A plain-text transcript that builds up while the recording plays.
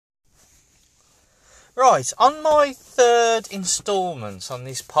Right, on my third instalment on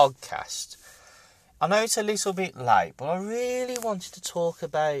this podcast, I know it's a little bit late, but I really wanted to talk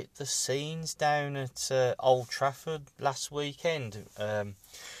about the scenes down at Old Trafford last weekend.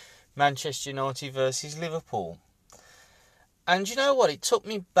 Manchester United versus Liverpool. And you know what? It took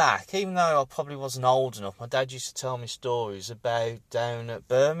me back, even though I probably wasn't old enough. My dad used to tell me stories about down at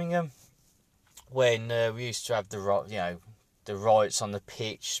Birmingham when we used to have the riots on the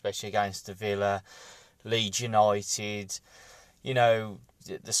pitch, especially against the Villa, Leeds United, the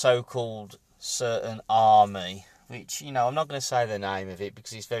so-called certain army, which, I'm not going to say the name of it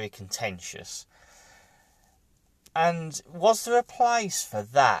because it's very contentious. And was there a place for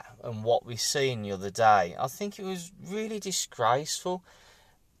that and what we seen the other day? I think it was really disgraceful.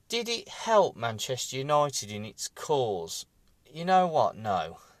 Did it help Manchester United in its cause? You know what?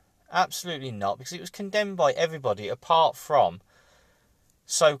 No. Absolutely not, because it was condemned by everybody apart from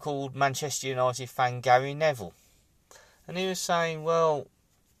so-called Manchester United fan Gary Neville. And he was saying, well,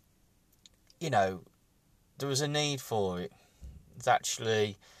 there was a need for it. It's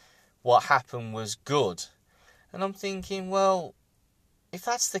actually what happened was good. And I'm thinking, well, if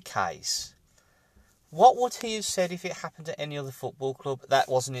that's the case, what would he have said if it happened at any other football club that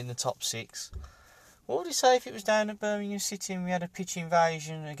wasn't in the top six? What would he say if it was down at Birmingham City and we had a pitch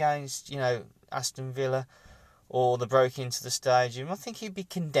invasion against, Aston Villa, or they broke into the stadium? I think he'd be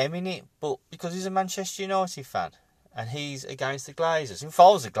condemning it, but because he's a Manchester United fan and he's against the Glazers. If I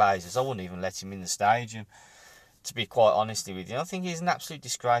was the Glazers, I wouldn't even let him in the stadium, to be quite honest with you. I think he's an absolute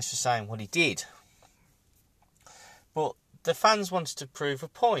disgrace for saying what he did. But the fans wanted to prove a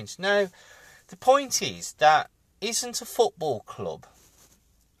point. Now, the point is that isn't a football club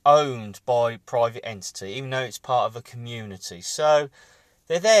owned by a private entity, even though it's part of a community. So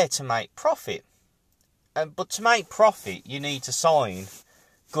they're there to make profit. But to make profit, you need to sign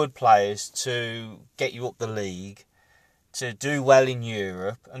good players to get you up the league, to do well in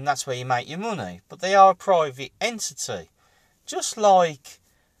Europe, and that's where you make your money. But they are a private entity. Just like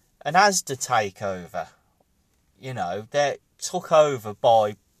an Asda takeover. They're took over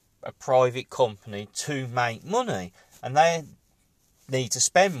by a private company to make money. And they need to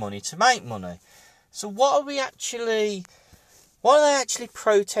spend money to make money. So what are they actually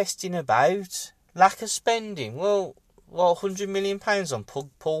protesting about? Lack of spending. Well, £100 million on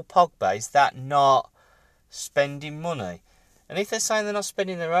Paul Pogba, is that not spending money? And if they're saying they're not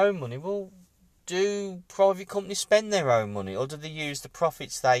spending their own money, well, do private companies spend their own money, or do they use the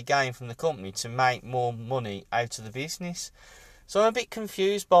profits they gain from the company to make more money out of the business? So I'm a bit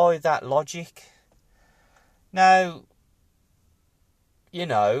confused by that logic. Now,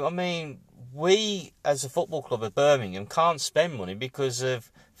 we as a football club at Birmingham can't spend money because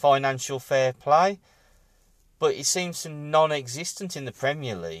of financial fair play, but it seems non-existent in the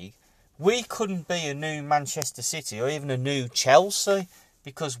Premier League. We couldn't be a new Manchester City or even a new Chelsea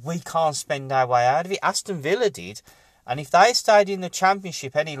because we can't spend our way out of it. Aston Villa did, and if they stayed in the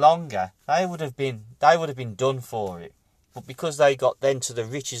Championship any longer, they would have been done for it. But because they got then to the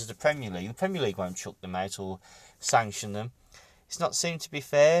riches of the Premier League won't chuck them out or sanction them. It's not seemed to be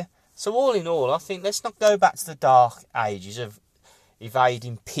fair. So all in all, I think let's not go back to the dark ages of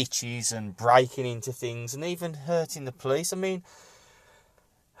evading pitches and breaking into things and even hurting the police. I mean,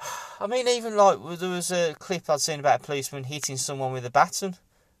 even like there was a clip I'd seen about a policeman hitting someone with a baton.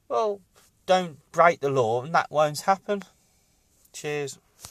 Well, don't break the law and that won't happen. Cheers.